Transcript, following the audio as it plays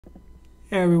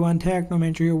Hey everyone,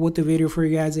 Technomentary here with the video for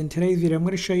you guys. In today's video, I'm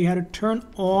going to show you how to turn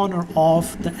on or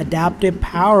off the adaptive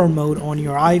power mode on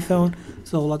your iPhone.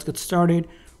 So let's get started.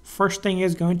 First thing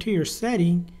is going to your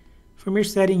setting. From your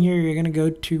setting here, you're going to go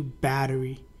to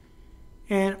battery.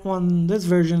 And on this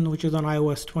version, which is on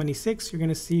iOS 26, you're going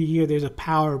to see here there's a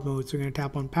power mode. So you're going to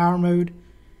tap on power mode.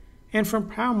 And from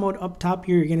power mode up top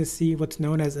here, you're going to see what's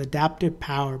known as adaptive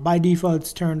power. By default,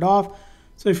 it's turned off.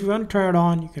 So if you want to turn it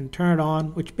on, you can turn it on,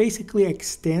 which basically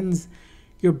extends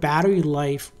your battery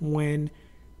life when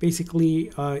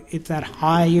basically it's at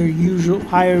higher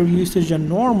usage than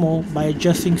normal by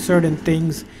adjusting certain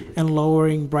things and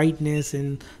lowering brightness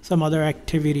and some other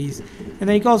activities. And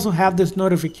then you can also have this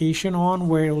notification on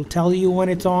where it will tell you when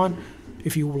it's on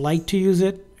if you would like to use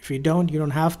it. If you don't, you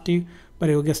don't have to, but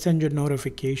it will just send you a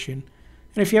notification.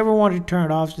 And if you ever want to turn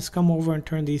it off, just come over and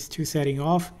turn these two settings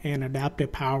off and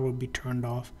adaptive power will be turned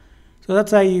off. So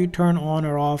that's how you turn on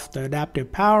or off the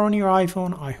adaptive power on your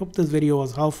iPhone. I hope this video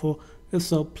was helpful. If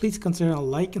so, please consider a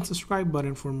like and subscribe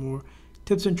button for more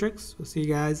tips and tricks. We'll see you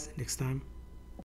guys next time.